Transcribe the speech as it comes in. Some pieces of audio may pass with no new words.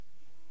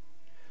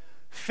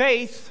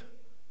Faith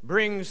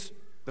brings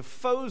the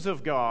foes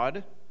of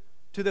God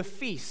to the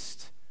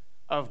feast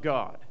of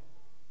God.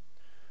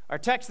 Our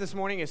text this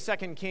morning is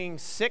 2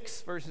 Kings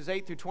 6, verses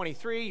 8 through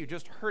 23. You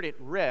just heard it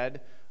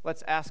read.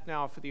 Let's ask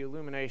now for the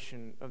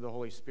illumination of the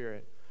Holy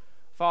Spirit.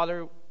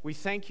 Father, we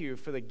thank you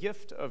for the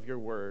gift of your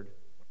word.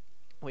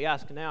 We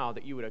ask now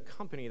that you would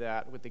accompany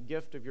that with the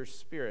gift of your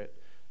Spirit,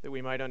 that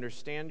we might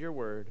understand your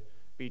word,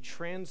 be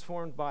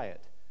transformed by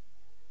it,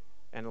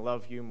 and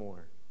love you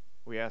more.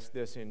 We ask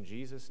this in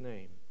Jesus'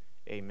 name.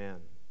 Amen.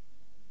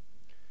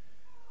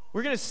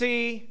 We're going to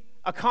see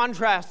a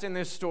contrast in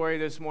this story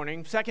this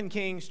morning, 2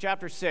 Kings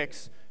chapter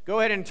 6. Go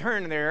ahead and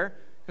turn there,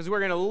 because we're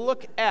going to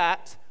look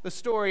at the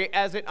story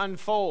as it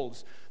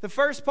unfolds. The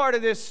first part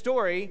of this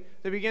story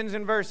that begins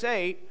in verse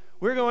 8,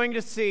 we're going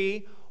to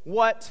see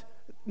what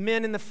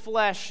men in the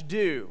flesh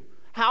do.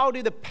 How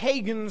do the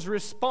pagans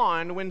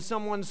respond when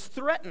someone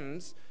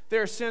threatens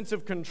their sense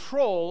of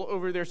control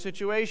over their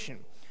situation?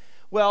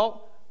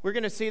 Well, we're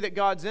going to see that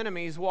God's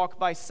enemies walk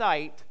by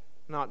sight,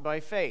 not by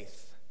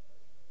faith.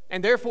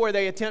 And therefore,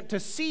 they attempt to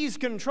seize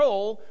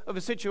control of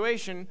a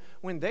situation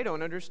when they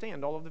don't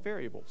understand all of the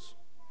variables.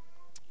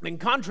 In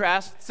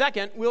contrast,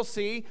 second, we'll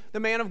see the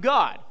man of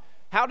God.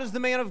 How does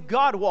the man of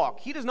God walk?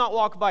 He does not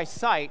walk by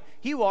sight.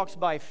 He walks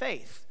by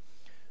faith.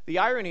 The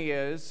irony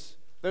is,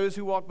 those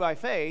who walk by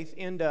faith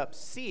end up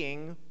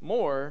seeing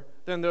more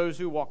than those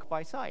who walk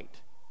by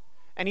sight.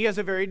 And he has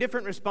a very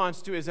different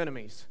response to his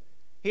enemies.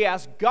 He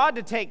asks God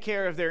to take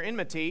care of their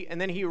enmity,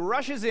 and then he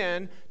rushes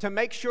in to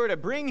make sure to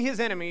bring his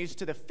enemies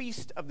to the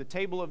feast of the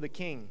table of the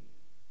king.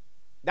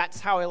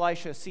 That's how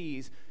Elisha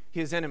sees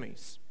his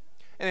enemies.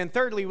 And then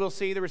thirdly, we'll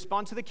see the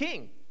response of the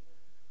king.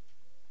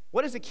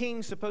 What is a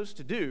king supposed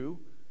to do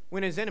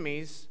when his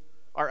enemies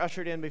are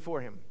ushered in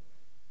before him?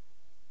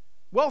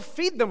 Well,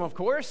 feed them, of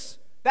course.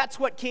 That's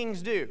what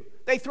kings do.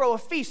 They throw a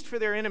feast for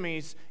their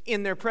enemies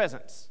in their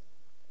presence.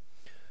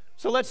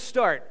 So let's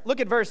start. Look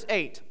at verse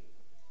 8.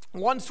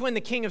 Once when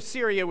the king of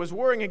Syria was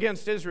warring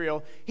against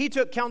Israel, he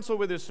took counsel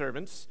with his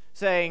servants,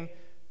 saying,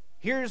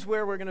 here's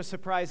where we're going to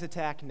surprise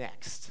attack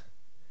next.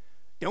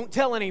 Don't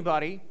tell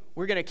anybody.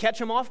 We're going to catch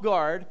them off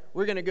guard.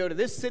 We're going to go to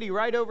this city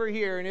right over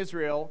here in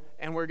Israel,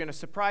 and we're going to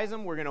surprise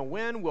them. We're going to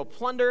win. We'll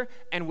plunder,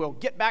 and we'll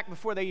get back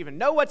before they even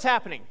know what's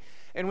happening.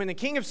 And when the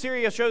king of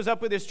Syria shows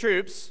up with his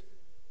troops,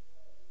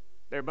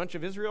 there are a bunch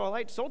of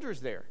Israelite soldiers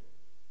there.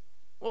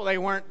 Well, they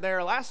weren't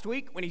there last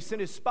week when he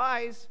sent his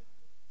spies.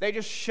 They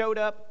just showed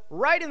up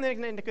right in the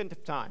nick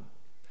of time.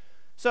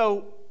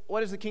 So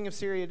what does the king of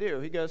Syria do?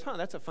 He goes,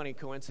 that's a funny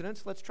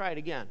coincidence. Let's try it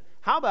again.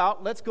 How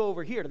about let's go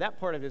over here to that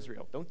part of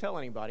Israel. Don't tell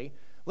anybody.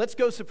 Let's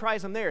go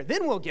surprise them there.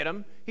 Then we'll get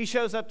him. He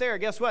shows up there.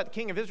 Guess what? The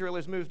king of Israel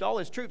has moved all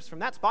his troops from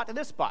that spot to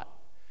this spot.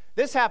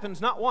 This happens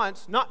not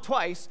once, not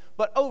twice,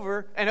 but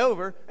over and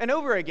over and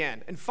over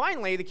again. And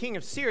finally, the king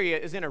of Syria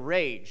is in a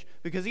rage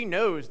because he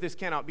knows this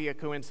cannot be a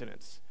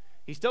coincidence.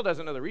 He still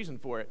doesn't know the reason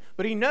for it,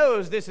 but he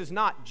knows this is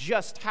not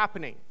just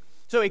happening.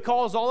 So he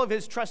calls all of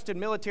his trusted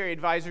military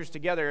advisors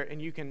together, and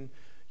you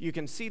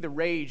can see the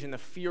rage and the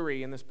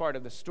fury in this part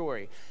of the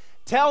story.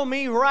 Tell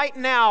me right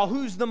now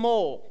who's the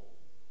mole?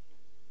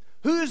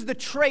 Who's the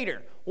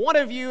traitor? One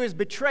of you is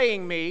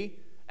betraying me,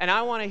 and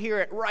I want to hear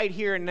it right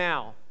here and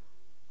now.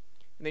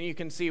 And then you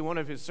can see one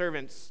of his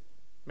servants,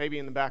 maybe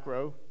in the back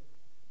row,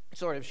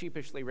 sort of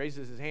sheepishly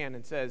raises his hand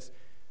and says,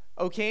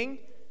 "O king,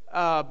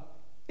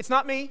 it's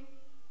not me,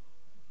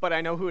 but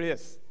I know who it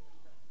is.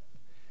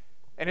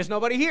 And there's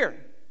nobody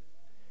here."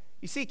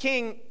 You see,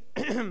 king,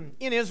 in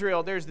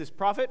Israel, there's this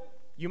prophet.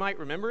 You might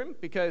remember him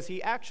because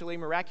he actually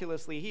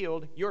miraculously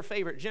healed your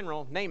favorite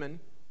general,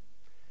 Naaman.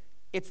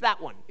 It's that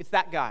one. It's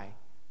that guy.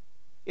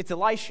 It's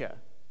Elisha.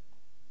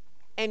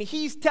 And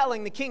he's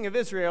telling the king of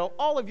Israel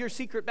all of your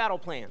secret battle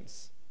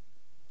plans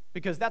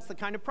because that's the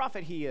kind of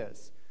prophet he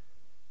is.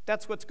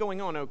 That's what's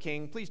going on, O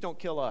king. Please don't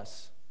kill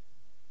us.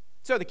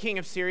 So the king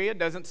of Syria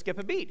doesn't skip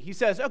a beat. He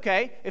says,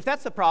 okay, if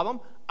that's the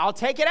problem, I'll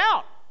take it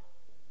out.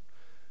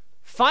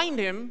 Find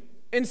him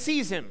and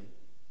seize him.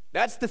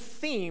 That's the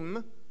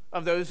theme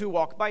of those who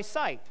walk by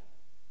sight.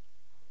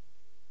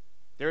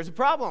 There's a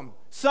problem.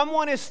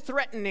 Someone is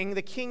threatening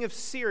the king of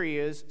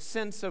Syria's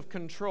sense of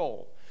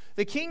control.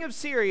 The king of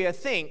Syria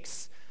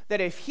thinks that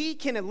if he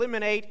can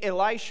eliminate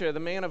Elisha, the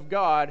man of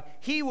God,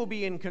 he will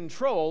be in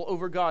control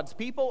over God's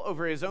people,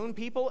 over his own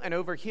people, and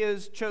over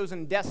his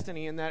chosen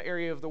destiny in that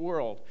area of the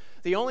world.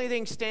 The only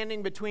thing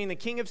standing between the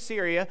king of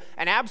Syria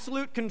and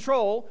absolute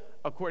control,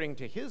 according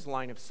to his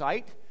line of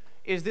sight,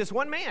 is this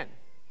one man.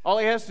 All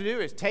he has to do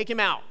is take him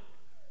out.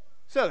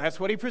 So that's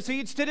what he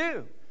proceeds to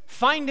do.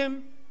 Find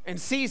him and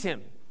seize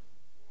him.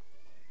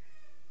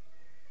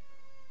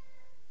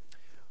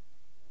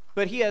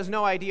 But he has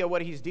no idea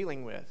what he's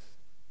dealing with,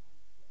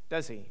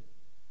 does he?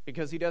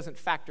 Because he doesn't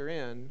factor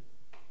in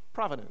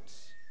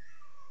providence.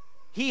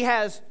 He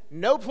has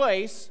no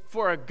place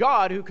for a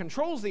God who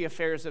controls the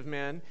affairs of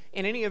men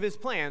in any of his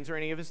plans or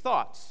any of his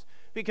thoughts,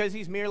 because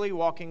he's merely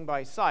walking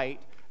by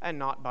sight and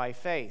not by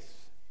faith.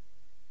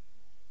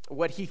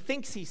 What he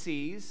thinks he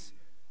sees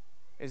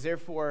is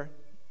therefore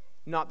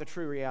not the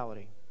true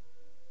reality.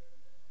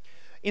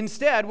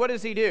 Instead, what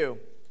does he do?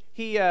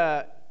 He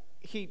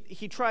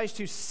tries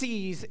to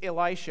seize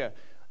Elisha.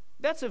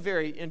 That's a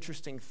very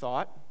interesting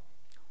thought.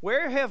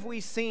 Where have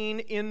we seen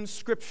in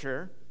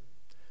Scripture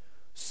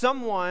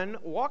someone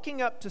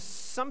walking up to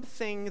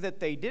something that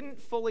they didn't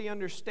fully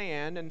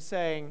understand and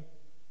saying,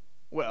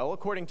 well,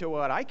 according to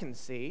what I can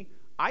see,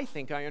 I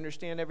think I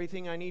understand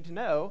everything I need to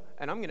know,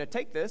 and I'm going to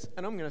take this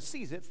and I'm going to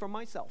seize it for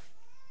myself?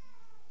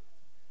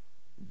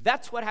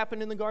 That's what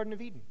happened in the Garden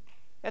of Eden.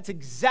 That's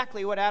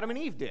exactly what Adam and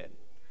Eve did.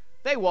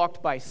 They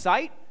walked by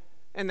sight,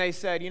 and they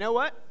said, you know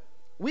what?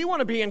 We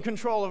want to be in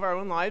control of our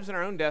own lives and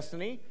our own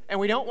destiny, and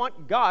we don't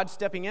want God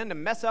stepping in to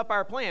mess up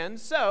our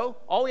plans, so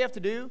all we have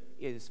to do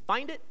is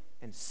find it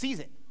and seize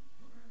it,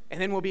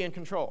 and then we'll be in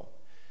control.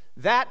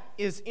 That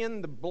is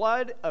in the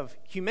blood of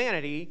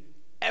humanity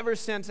ever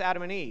since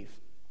Adam and Eve.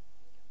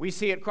 We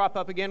see it crop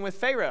up again with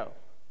Pharaoh.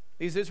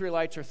 These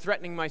Israelites are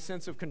threatening my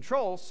sense of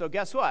control, so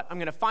guess what? I'm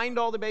going to find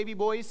all the baby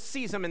boys,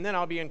 seize them, and then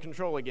I'll be in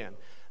control again.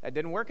 That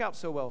didn't work out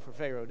so well for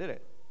Pharaoh, did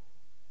it?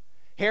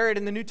 Herod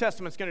in the New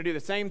Testament is going to do the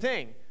same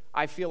thing.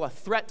 I feel a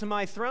threat to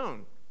my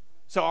throne,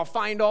 so I'll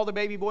find all the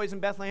baby boys in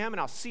Bethlehem and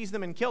I'll seize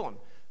them and kill them.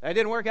 That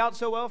didn't work out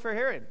so well for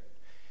Herod.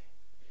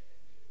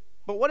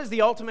 But what is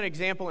the ultimate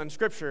example in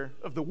Scripture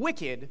of the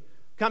wicked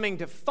coming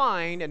to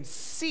find and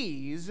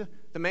seize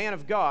the man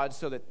of God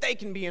so that they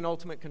can be in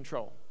ultimate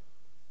control?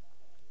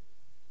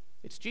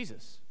 It's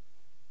Jesus.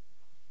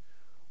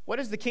 What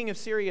does the king of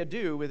Syria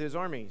do with his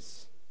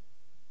armies?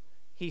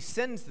 He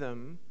sends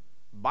them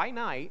by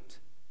night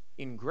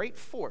in great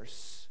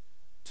force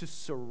to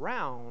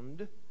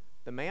surround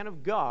the man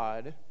of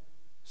God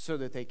so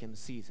that they can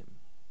seize him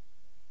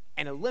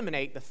and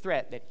eliminate the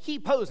threat that he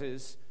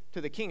poses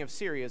to the king of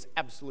Syria's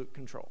absolute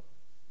control.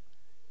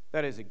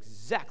 That is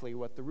exactly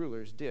what the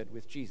rulers did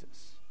with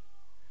Jesus.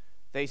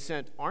 They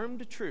sent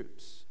armed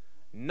troops,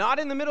 not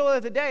in the middle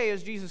of the day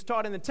as Jesus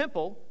taught in the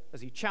temple,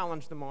 as he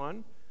challenged them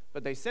on,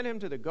 but they sent him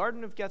to the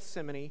Garden of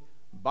Gethsemane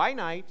by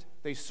night.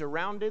 They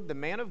surrounded the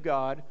man of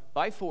God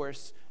by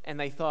force, and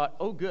they thought,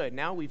 oh good,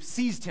 now we've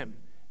seized him.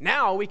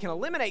 Now we can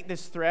eliminate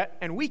this threat,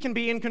 and we can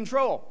be in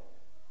control.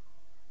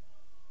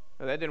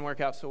 Well, that didn't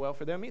work out so well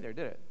for them either,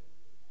 did it?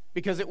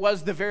 Because it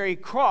was the very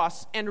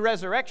cross and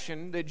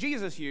resurrection that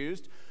Jesus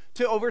used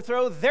to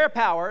overthrow their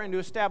power and to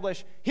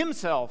establish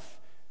himself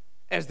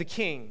as the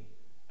King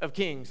of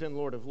Kings and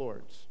Lord of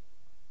Lords.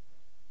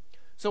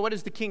 So what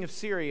does the king of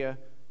Syria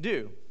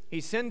do?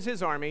 He sends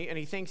his army, and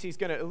he thinks he's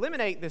going to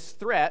eliminate this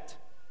threat,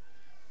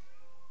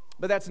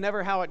 but that's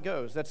never how it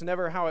goes. That's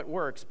never how it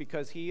works,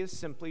 because he is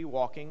simply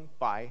walking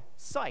by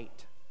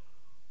sight.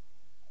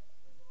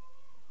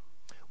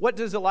 What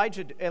does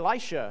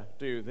Elisha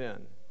do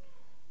then?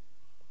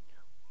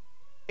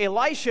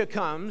 Elisha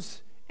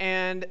comes,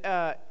 and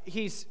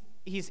he's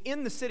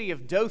in the city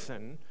of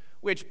Dothan,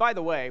 which, by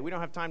the way, we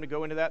don't have time to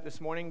go into that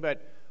this morning,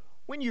 but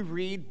when you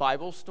read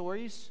Bible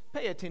stories,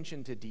 pay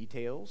attention to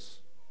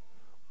details.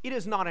 It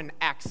is not an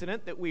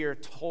accident that we are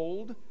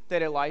told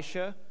that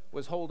Elisha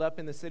was holed up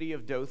in the city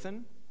of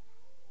Dothan.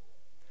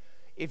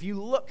 If you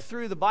look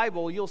through the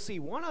Bible, you'll see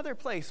one other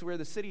place where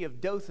the city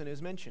of Dothan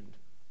is mentioned.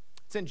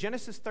 It's in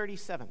Genesis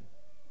 37.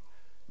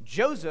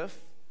 Joseph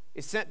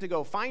is sent to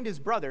go find his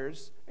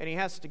brothers, and he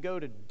has to go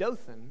to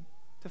Dothan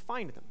to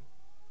find them.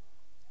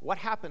 What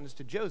happens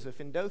to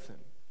Joseph in Dothan?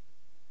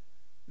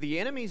 The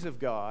enemies of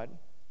God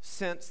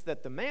sense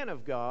that the man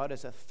of God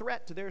is a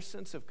threat to their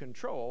sense of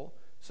control,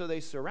 so they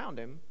surround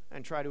him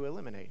and try to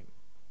eliminate him.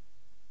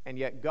 And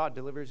yet God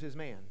delivers his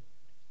man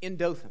in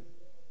Dothan.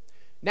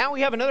 Now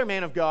we have another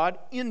man of God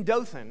in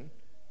Dothan,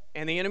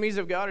 and the enemies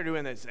of God are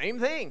doing the same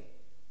thing.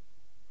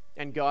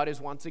 And God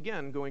is once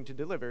again going to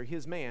deliver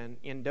his man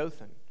in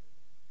Dothan.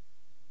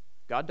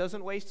 God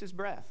doesn't waste his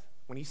breath.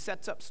 When he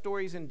sets up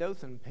stories in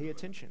Dothan, pay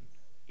attention.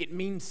 It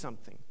means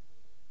something.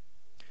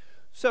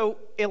 So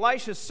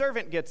Elisha's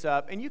servant gets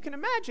up, and you can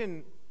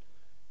imagine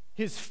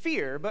his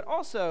fear, but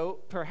also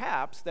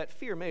perhaps that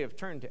fear may have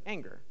turned to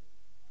anger.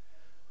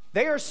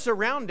 They are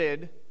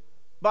surrounded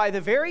by the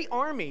very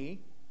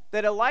army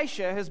that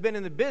Elisha has been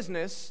in the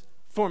business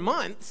for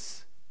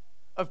months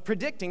of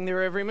predicting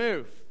their every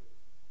move.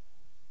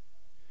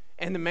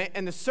 And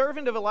the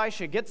servant of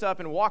Elisha gets up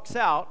and walks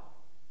out,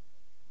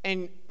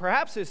 and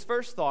perhaps his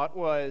first thought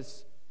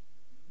was,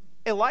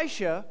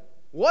 Elisha,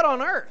 what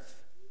on earth?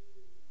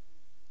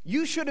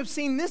 You should have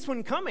seen this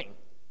one coming.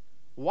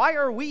 Why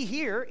are we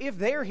here if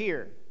they're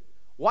here?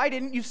 Why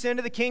didn't you send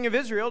to the king of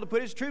Israel to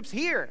put his troops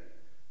here?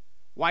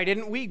 Why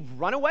didn't we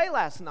run away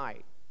last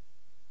night?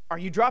 Are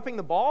you dropping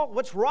the ball?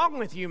 What's wrong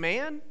with you,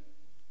 man?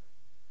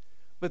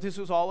 But this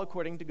was all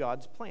according to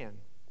God's plan.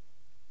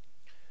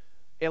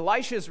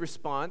 Elisha's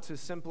response is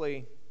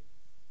simply,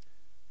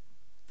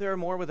 there are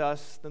more with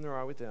us than there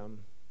are with them.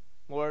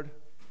 Lord,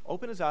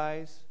 open his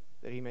eyes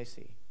that he may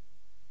see.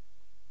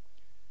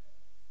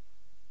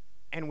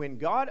 And when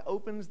God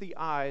opens the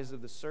eyes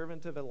of the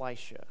servant of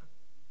Elisha,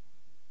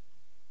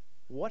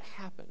 what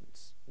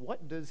happens?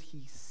 What does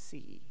he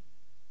see?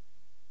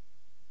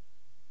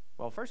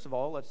 Well, first of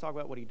all, let's talk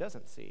about what he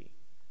doesn't see.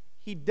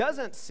 He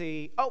doesn't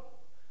see, oh,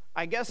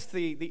 I guess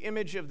the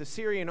image of the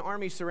Syrian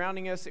army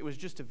surrounding us, it was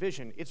just a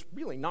vision. It's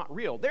really not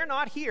real. They're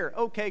not here.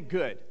 Okay,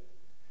 good.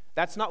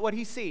 That's not what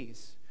he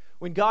sees.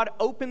 When God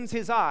opens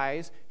his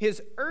eyes,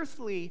 his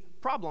earthly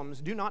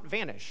problems do not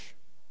vanish.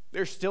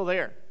 They're still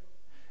there.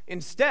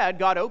 Instead,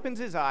 God opens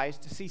his eyes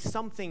to see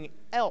something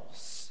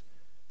else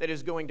that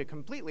is going to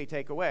completely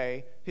take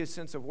away his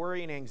sense of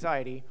worry and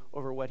anxiety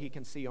over what he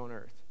can see on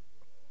earth.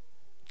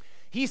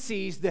 He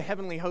sees the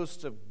heavenly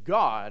hosts of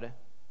God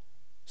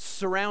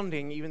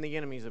surrounding even the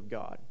enemies of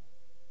God.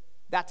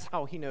 That's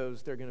how he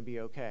knows they're going to be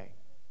okay.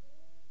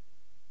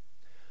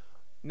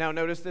 Now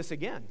notice this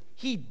again.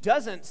 He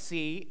doesn't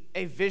see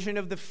a vision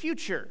of the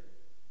future.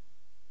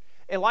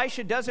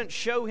 Elisha doesn't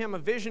show him a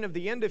vision of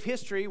the end of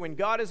history when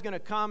God is going to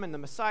come and the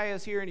Messiah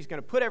is here and he's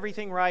going to put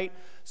everything right.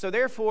 So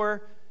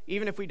therefore,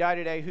 even if we die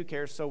today, who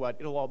cares? So what?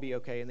 It'll all be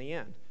okay in the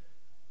end.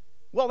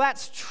 Well,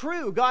 that's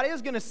true. God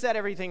is going to set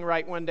everything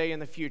right one day in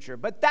the future.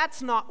 But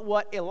that's not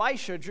what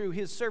Elisha drew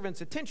his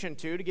servant's attention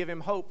to give him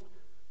hope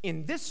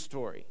in this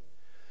story.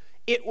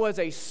 It was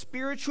a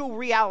spiritual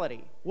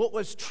reality, what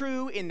was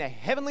true in the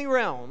heavenly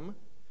realm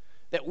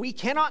that we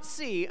cannot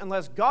see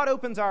unless God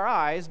opens our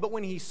eyes. But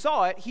when he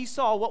saw it, he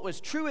saw what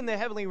was true in the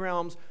heavenly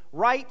realms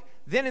right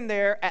then and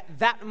there at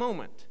that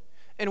moment.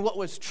 And what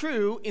was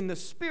true in the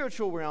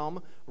spiritual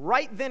realm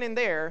right then and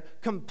there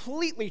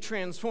completely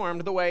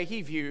transformed the way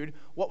he viewed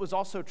what was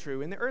also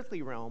true in the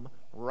earthly realm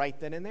right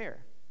then and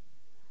there.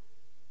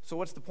 So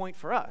what's the point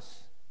for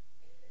us?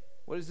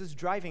 What is this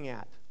driving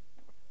at?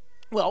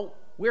 Well,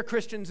 we're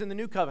Christians in the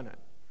new covenant.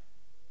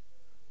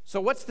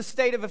 So what's the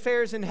state of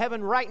affairs in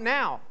heaven right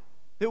now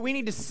that we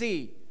need to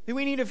see, that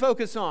we need to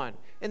focus on,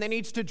 and that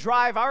needs to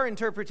drive our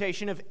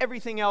interpretation of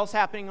everything else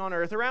happening on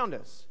earth around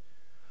us?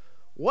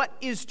 What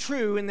is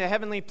true in the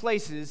heavenly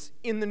places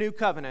in the new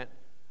covenant?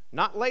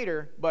 Not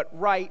later, but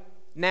right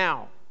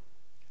now.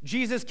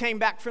 Jesus came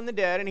back from the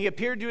dead and he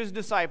appeared to his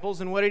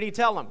disciples, and what did he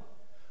tell them?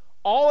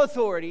 All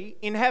authority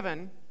in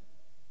heaven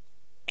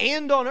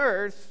and on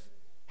earth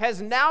has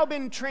now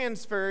been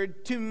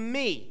transferred to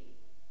me.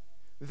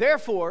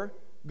 Therefore,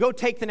 go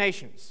take the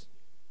nations.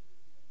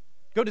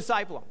 Go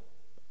disciple them.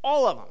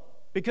 All of them,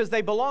 because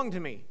they belong to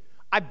me.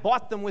 I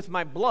bought them with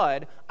my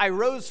blood. I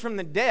rose from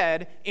the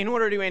dead in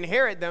order to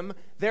inherit them.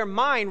 They're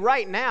mine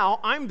right now.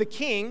 I'm the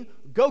king.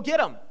 Go get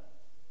them.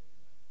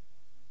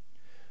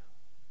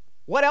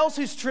 What else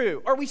is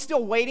true? Are we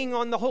still waiting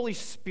on the Holy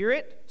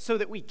Spirit so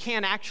that we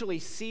can actually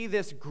see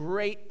this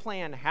great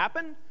plan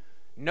happen?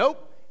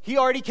 Nope. He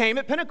already came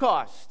at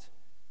Pentecost.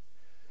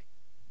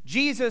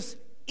 Jesus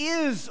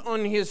is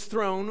on his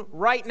throne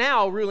right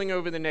now, ruling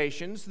over the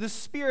nations. The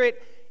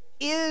Spirit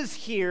is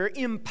here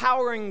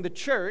empowering the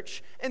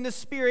church, and the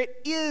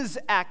Spirit is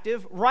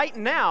active right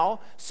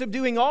now,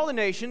 subduing all the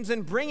nations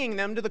and bringing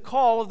them to the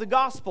call of the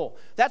gospel.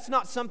 That's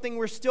not something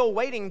we're still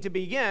waiting to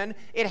begin.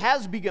 It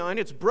has begun.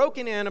 It's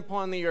broken in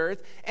upon the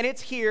earth, and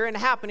it's here and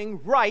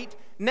happening right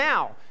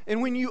now.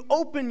 And when you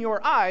open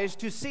your eyes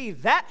to see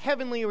that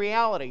heavenly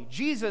reality,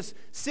 Jesus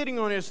sitting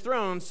on his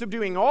throne,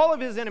 subduing all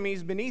of his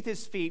enemies beneath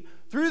his feet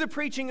through the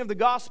preaching of the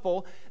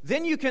gospel,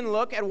 then you can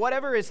look at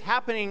whatever is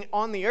happening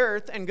on the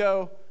earth and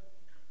go,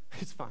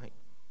 it's fine.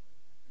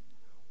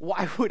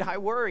 Why would I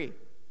worry?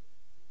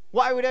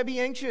 Why would I be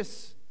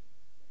anxious?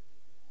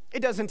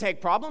 It doesn't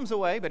take problems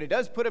away, but it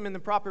does put them in the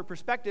proper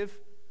perspective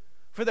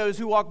for those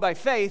who walk by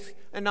faith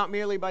and not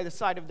merely by the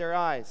sight of their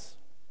eyes.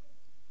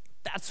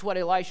 That's what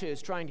Elisha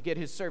is trying to get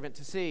his servant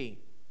to see.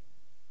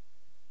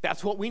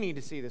 That's what we need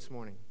to see this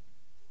morning.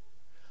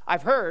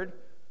 I've heard,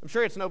 I'm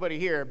sure it's nobody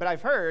here, but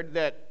I've heard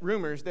that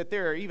rumors that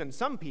there are even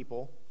some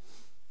people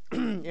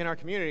in our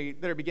community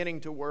that are beginning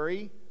to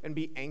worry and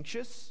be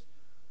anxious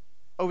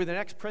over the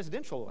next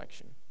presidential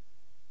election.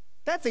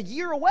 That's a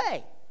year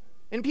away,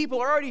 and people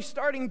are already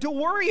starting to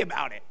worry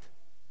about it.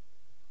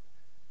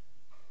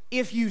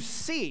 If you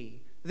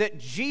see that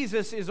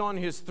Jesus is on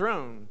his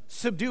throne,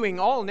 subduing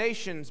all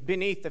nations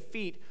beneath the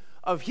feet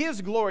of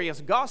his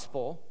glorious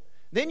gospel,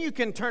 then you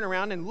can turn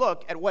around and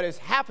look at what is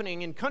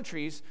happening in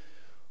countries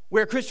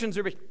where Christians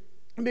are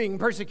being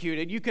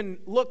persecuted. You can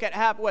look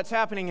at what's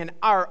happening in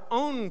our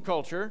own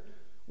culture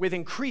with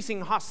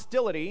increasing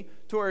hostility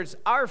towards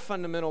our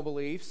fundamental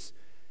beliefs,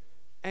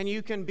 and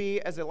you can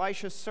be as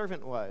Elisha's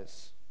servant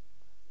was.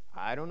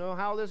 I don't know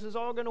how this is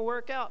all going to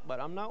work out, but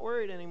I'm not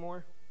worried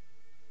anymore.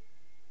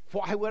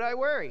 Why would I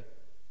worry?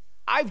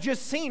 I've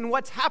just seen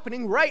what's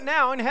happening right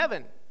now in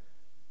heaven.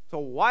 So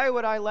why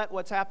would I let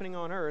what's happening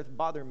on earth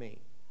bother me?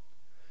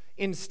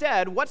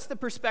 Instead, what's the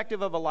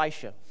perspective of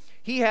Elisha?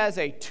 He has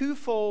a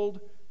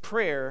twofold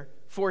prayer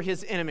for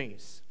his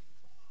enemies.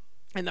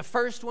 And the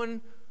first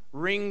one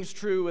rings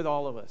true with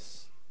all of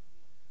us.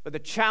 But the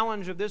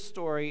challenge of this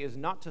story is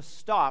not to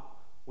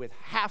stop with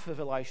half of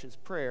Elisha's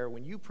prayer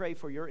when you pray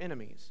for your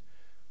enemies,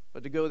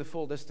 but to go the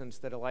full distance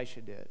that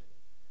Elisha did.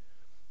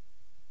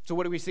 So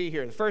what do we see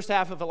here? The first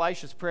half of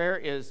Elisha's prayer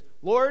is,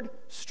 Lord,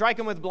 strike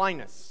them with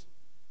blindness.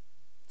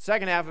 The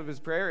second half of his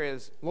prayer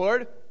is,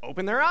 Lord,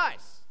 open their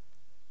eyes.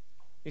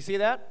 You see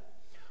that?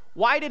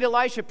 Why did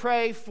Elisha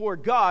pray for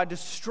God to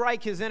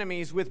strike his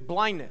enemies with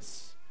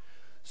blindness?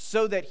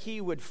 so that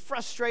he would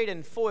frustrate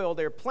and foil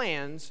their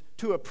plans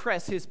to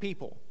oppress his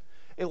people.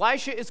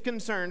 Elisha is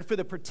concerned for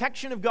the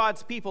protection of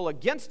God's people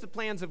against the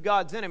plans of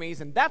God's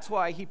enemies, and that's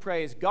why he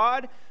prays,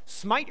 God,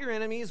 smite your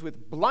enemies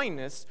with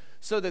blindness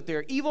so that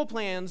their evil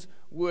plans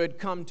would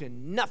come to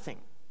nothing.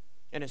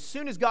 And as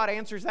soon as God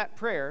answers that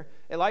prayer,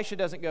 Elisha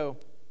doesn't go,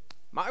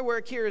 my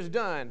work here is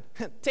done.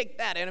 Take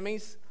that,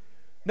 enemies.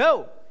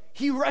 No,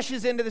 he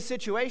rushes into the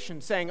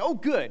situation saying, oh,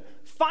 good,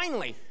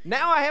 finally,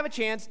 now I have a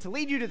chance to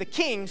lead you to the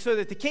king so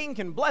that the king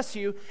can bless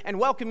you and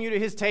welcome you to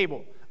his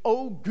table.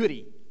 Oh,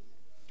 goody.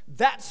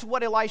 That's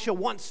what Elisha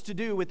wants to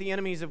do with the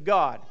enemies of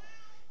God.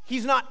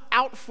 He's not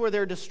out for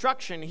their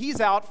destruction.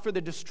 He's out for the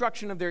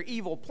destruction of their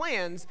evil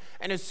plans.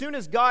 And as soon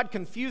as God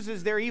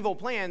confuses their evil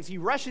plans, he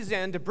rushes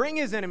in to bring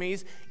his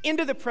enemies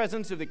into the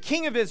presence of the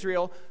king of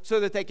Israel so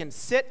that they can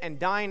sit and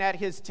dine at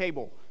his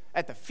table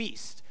at the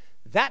feast.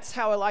 That's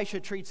how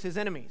Elisha treats his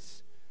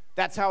enemies.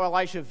 That's how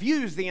Elisha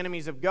views the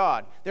enemies of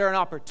God. They're an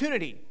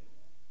opportunity.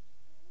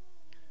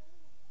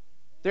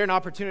 They're an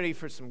opportunity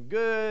for some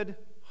good,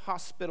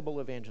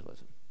 hospitable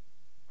evangelism.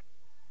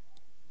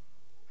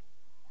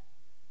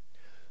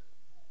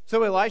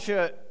 So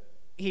Elisha,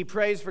 he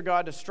prays for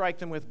God to strike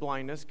them with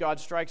blindness. God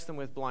strikes them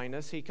with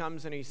blindness. He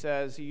comes and he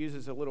says, he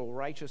uses a little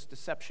righteous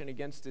deception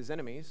against his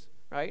enemies,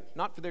 right?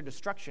 Not for their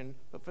destruction,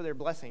 but for their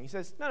blessing. He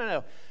says,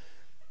 no.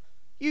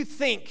 You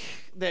think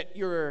that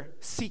you're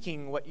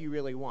seeking what you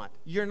really want.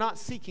 You're not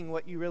seeking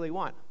what you really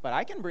want, but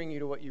I can bring you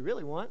to what you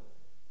really want.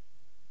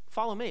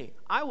 Follow me.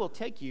 I will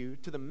take you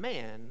to the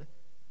man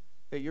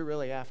that you're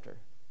really after.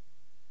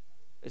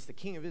 It's the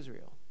king of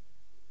Israel.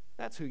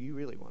 That's who you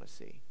really want to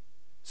see.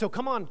 So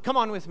come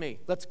on with me.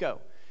 Let's go.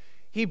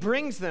 He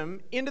brings them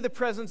into the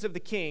presence of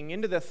the king,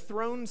 into the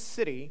throne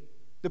city,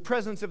 the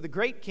presence of the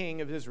great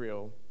king of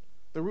Israel,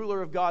 the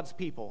ruler of God's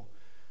people.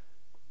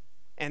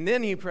 And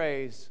then he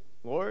prays,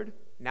 Lord,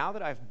 now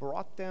that I've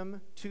brought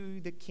them to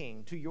the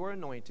king, to your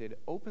anointed,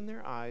 open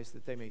their eyes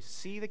that they may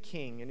see the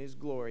king in his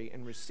glory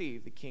and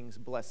receive the king's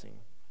blessing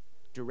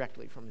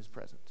directly from his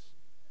presence.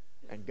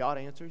 And God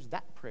answers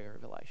that prayer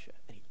of Elisha.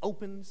 And he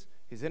opens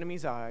his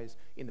enemy's eyes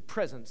in the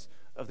presence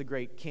of the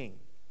great king.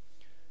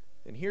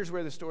 And here's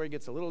where the story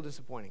gets a little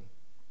disappointing,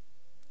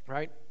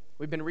 right?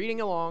 We've been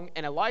reading along,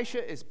 and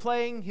Elisha is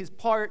playing his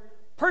part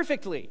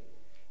perfectly.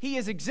 He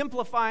is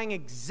exemplifying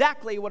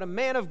exactly what a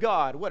man of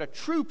God, what a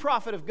true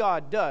prophet of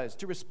God does,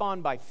 to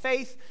respond by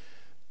faith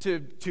to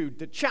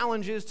the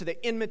challenges, to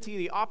the enmity,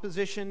 the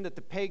opposition that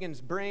the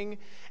pagans bring.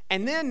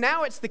 And then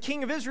now it's the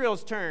king of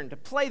Israel's turn to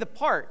play the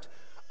part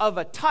of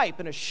a type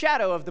and a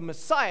shadow of the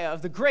Messiah,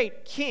 of the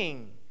great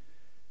king.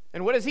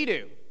 And what does he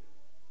do?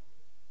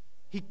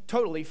 He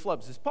totally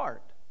flubs his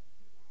part.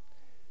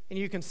 And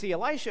you can see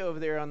Elisha over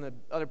there on the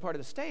other part of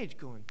the stage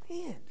going,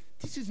 man,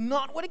 this is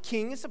not what a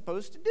king is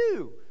supposed to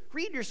do.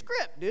 Read your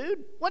script,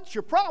 dude. What's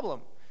your problem?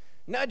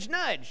 Nudge,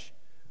 nudge.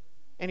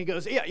 And he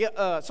goes,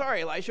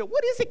 sorry, Elisha,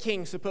 what is a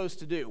king supposed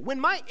to do? When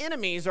my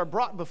enemies are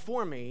brought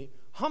before me,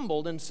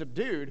 humbled and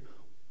subdued,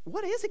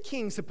 what is a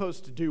king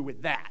supposed to do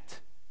with that?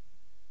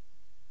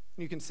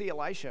 You can see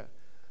Elisha.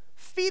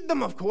 Feed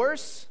them, of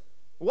course.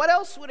 What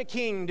else would a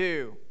king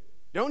do?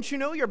 Don't you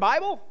know your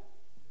Bible?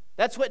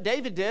 That's what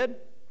David did.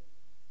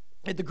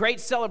 At the great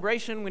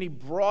celebration when he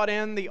brought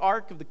in the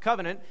Ark of the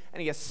Covenant and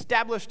he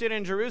established it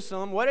in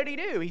Jerusalem, what did he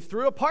do? He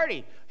threw a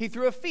party. He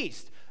threw a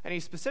feast. And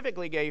he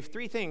specifically gave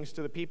 3 things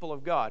to the people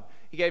of God.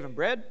 He gave them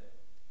bread,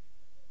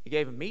 he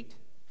gave them meat,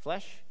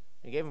 flesh,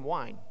 and he gave them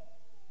wine.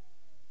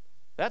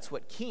 That's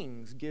what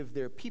kings give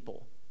their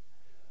people.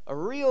 A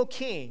real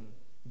king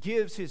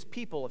gives his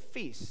people a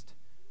feast,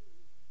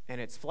 and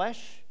it's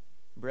flesh,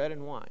 bread,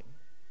 and wine.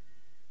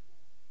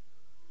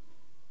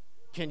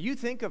 Can you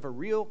think of a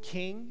real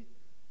king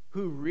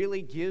who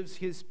really gives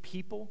his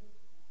people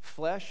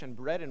flesh and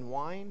bread and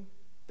wine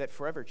that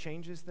forever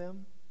changes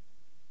them?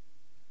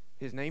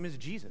 His name is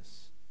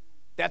Jesus.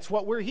 That's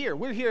what we're here.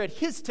 We're here at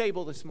his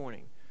table this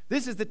morning.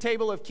 This is the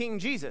table of King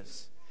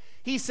Jesus.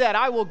 He said,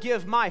 I will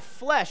give my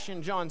flesh,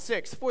 in John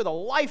 6, for the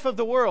life of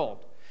the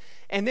world.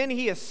 And then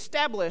he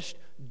established,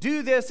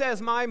 do this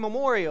as my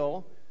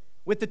memorial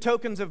with the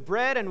tokens of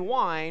bread and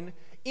wine,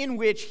 in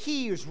which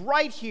he is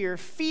right here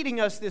feeding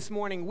us this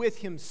morning with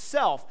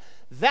himself.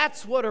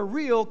 That's what a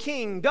real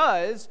king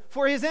does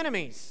for his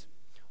enemies.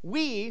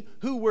 We,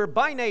 who were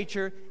by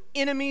nature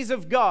enemies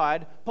of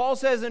God, Paul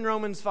says in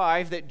Romans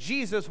 5 that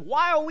Jesus,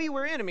 while we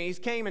were enemies,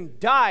 came and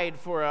died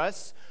for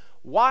us.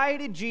 Why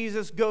did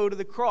Jesus go to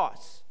the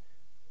cross?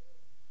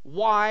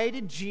 Why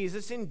did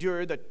Jesus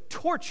endure the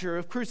torture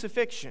of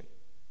crucifixion?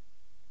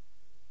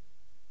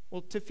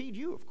 Well, to feed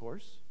you, of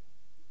course.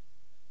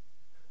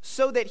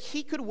 So that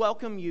he could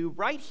welcome you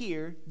right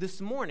here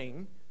this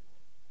morning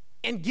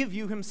and give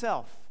you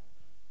himself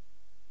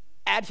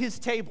at his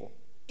table,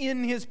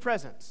 in his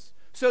presence,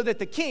 so that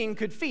the king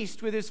could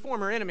feast with his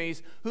former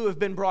enemies who have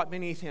been brought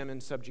beneath him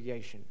in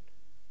subjugation,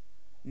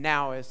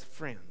 now as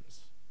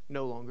friends,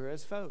 no longer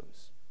as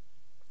foes.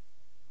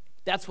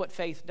 That's what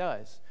faith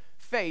does.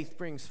 Faith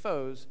brings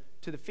foes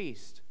to the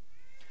feast.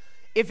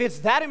 If it's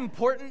that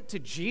important to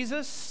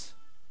Jesus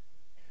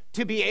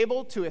to be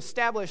able to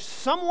establish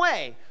some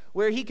way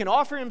where he can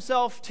offer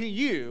himself to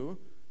you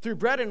through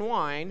bread and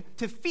wine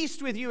to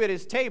feast with you at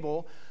his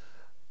table,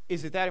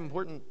 is it that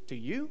important to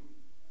you?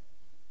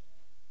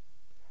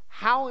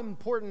 How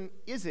important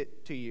is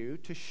it to you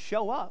to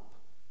show up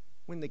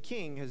when the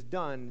king has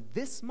done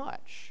this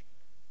much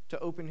to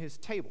open his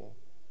table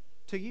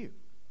to you?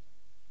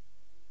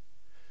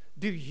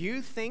 Do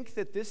you think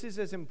that this is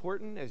as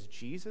important as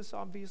Jesus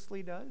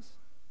obviously does?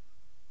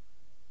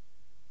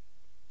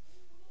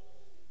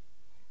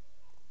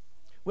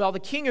 Well, the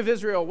king of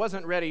Israel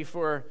wasn't ready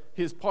for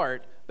his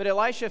part, but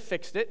Elisha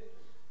fixed it,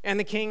 and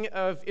the king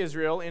of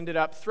Israel ended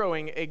up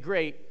throwing a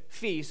great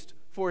feast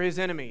for his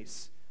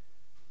enemies.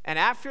 And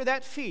after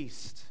that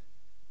feast,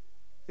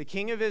 the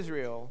king of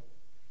Israel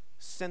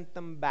sent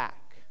them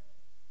back.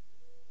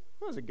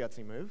 That was a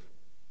gutsy move.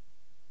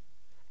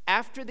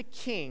 After the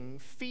king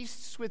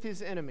feasts with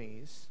his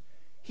enemies,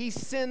 he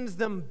sends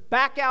them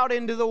back out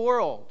into the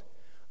world,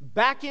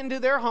 back into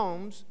their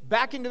homes,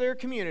 back into their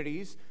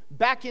communities,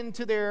 back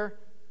into their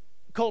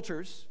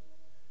cultures,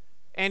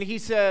 and he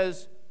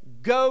says,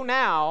 go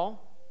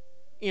now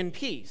in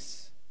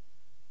peace.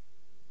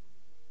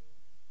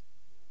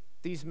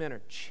 These men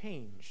are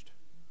changed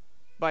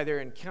by their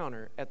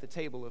encounter at the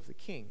table of the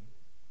king.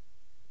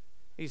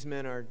 These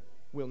men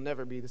will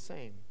never be the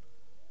same.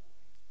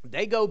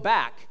 They go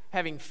back,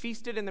 having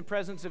feasted in the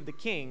presence of the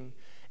king,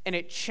 and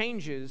it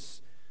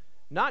changes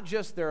not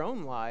just their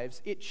own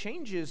lives, it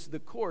changes the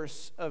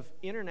course of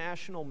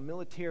international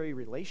military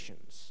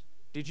relations.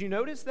 Did you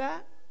notice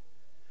that?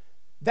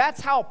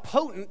 That's how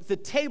potent the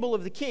table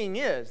of the king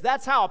is.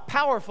 That's how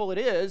powerful it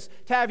is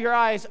to have your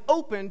eyes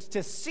opened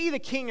to see the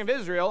king of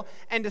Israel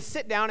and to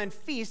sit down and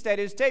feast at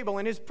his table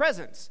in his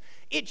presence.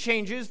 It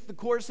changes the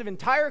course of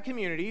entire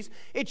communities.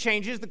 It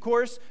changes the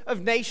course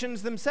of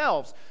nations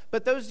themselves.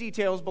 But those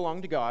details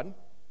belong to God.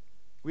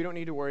 We don't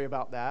need to worry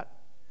about that.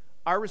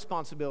 Our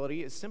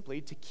responsibility is simply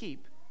to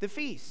keep the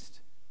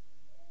feast.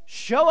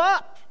 Show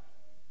up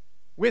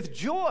with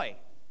joy,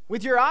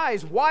 with your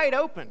eyes wide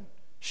open.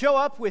 Show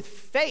up with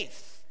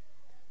faith.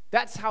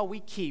 That's how we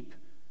keep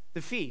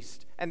the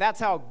feast. And that's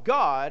how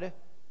God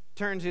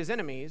turns his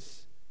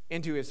enemies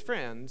into his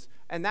friends.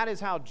 And that is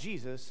how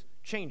Jesus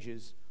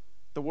changes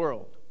the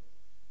world.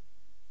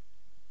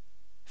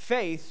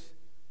 Faith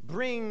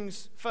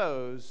brings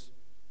foes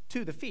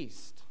to the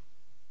feast.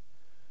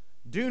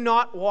 Do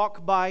not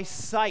walk by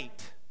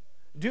sight.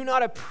 Do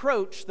not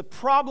approach the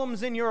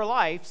problems in your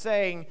life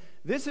saying,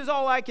 this is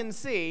all I can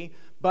see,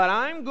 but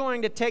I'm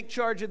going to take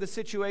charge of the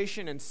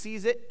situation and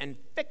seize it and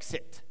fix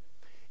it.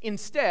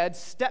 Instead,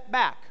 step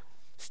back.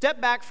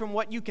 Step back from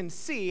what you can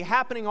see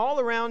happening all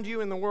around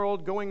you in the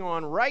world going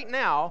on right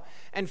now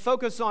and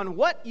focus on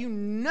what you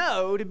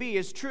know to be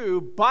is true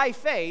by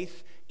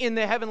faith in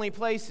the heavenly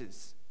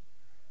places.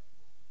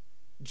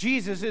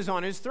 Jesus is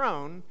on his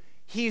throne.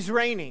 He's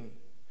reigning.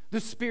 The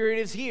Spirit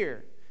is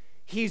here.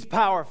 He's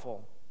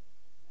powerful.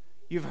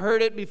 You've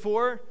heard it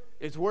before.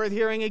 It's worth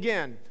hearing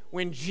again.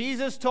 When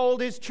Jesus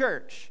told his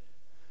church,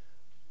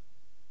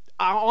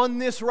 on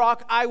this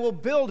rock I will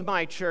build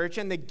my church,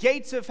 and the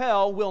gates of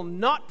hell will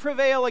not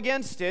prevail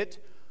against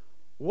it,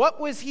 what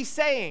was he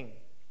saying?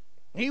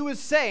 He was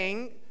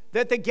saying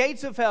that the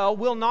gates of hell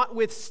will not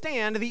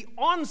withstand the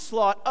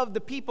onslaught of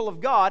the people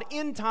of God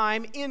in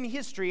time, in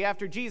history,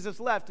 after Jesus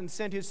left and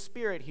sent his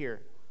Spirit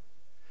here.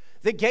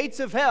 The gates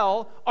of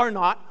hell are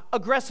not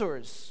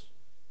aggressors.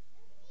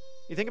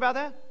 You think about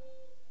that?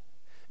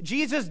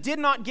 Jesus did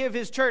not give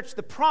his church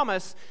the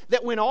promise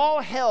that when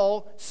all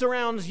hell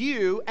surrounds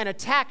you and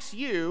attacks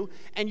you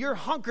and you're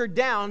hunkered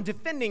down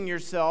defending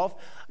yourself,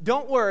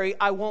 don't worry,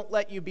 I won't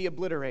let you be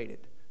obliterated.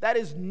 That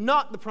is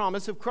not the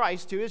promise of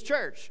Christ to his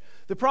church.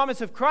 The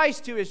promise of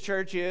Christ to his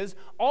church is,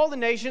 all the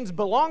nations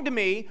belong to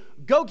me,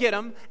 go get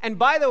them, and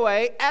by the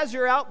way, as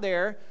you're out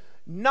there,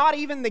 not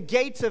even the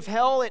gates of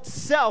hell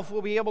itself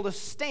will be able to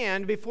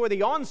stand before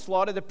the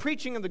onslaught of the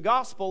preaching of the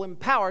gospel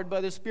empowered by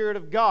the Spirit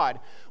of God.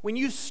 When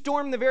you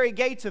storm the very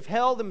gates of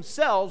hell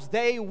themselves,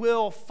 they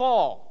will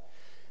fall.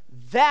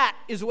 That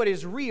is what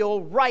is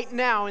real right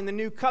now in the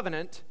new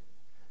covenant.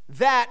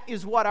 That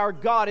is what our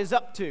God is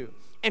up to.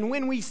 And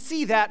when we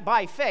see that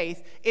by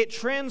faith, it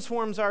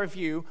transforms our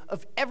view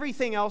of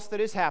everything else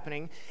that is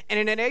happening, and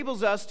it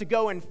enables us to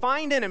go and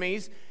find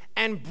enemies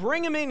and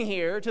bring them in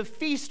here to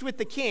feast with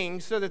the king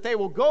so that they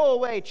will go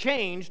away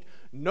changed,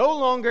 no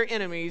longer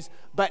enemies,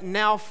 but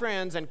now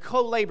friends and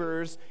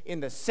co-laborers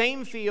in the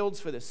same fields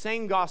for the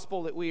same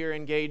gospel that we are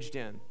engaged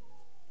in.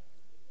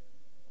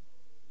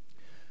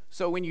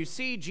 So when you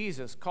see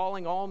Jesus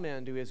calling all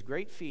men to his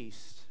great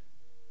feast,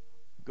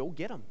 go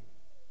get them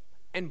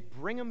and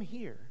bring them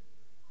here.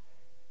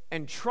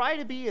 And try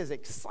to be as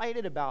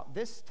excited about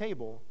this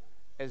table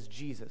as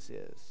Jesus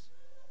is.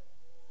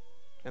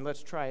 And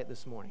let's try it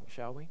this morning,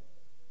 shall we?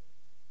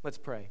 Let's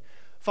pray.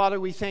 Father,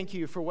 we thank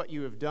you for what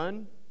you have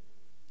done.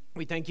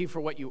 We thank you for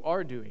what you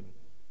are doing.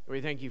 We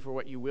thank you for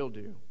what you will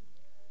do.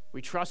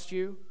 We trust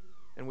you,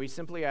 and we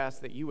simply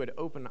ask that you would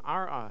open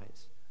our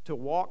eyes to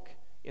walk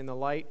in the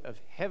light of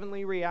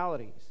heavenly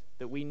realities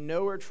that we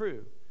know are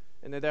true,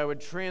 and that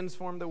would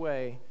transform the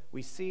way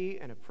we see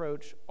and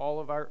approach all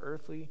of our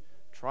earthly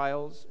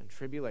trials and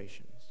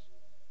tribulations.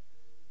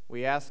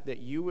 We ask that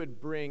you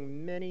would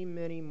bring many,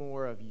 many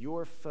more of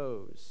your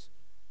foes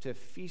to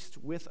feast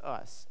with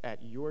us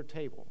at your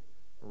table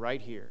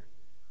right here.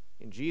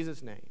 In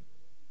Jesus' name,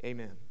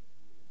 amen.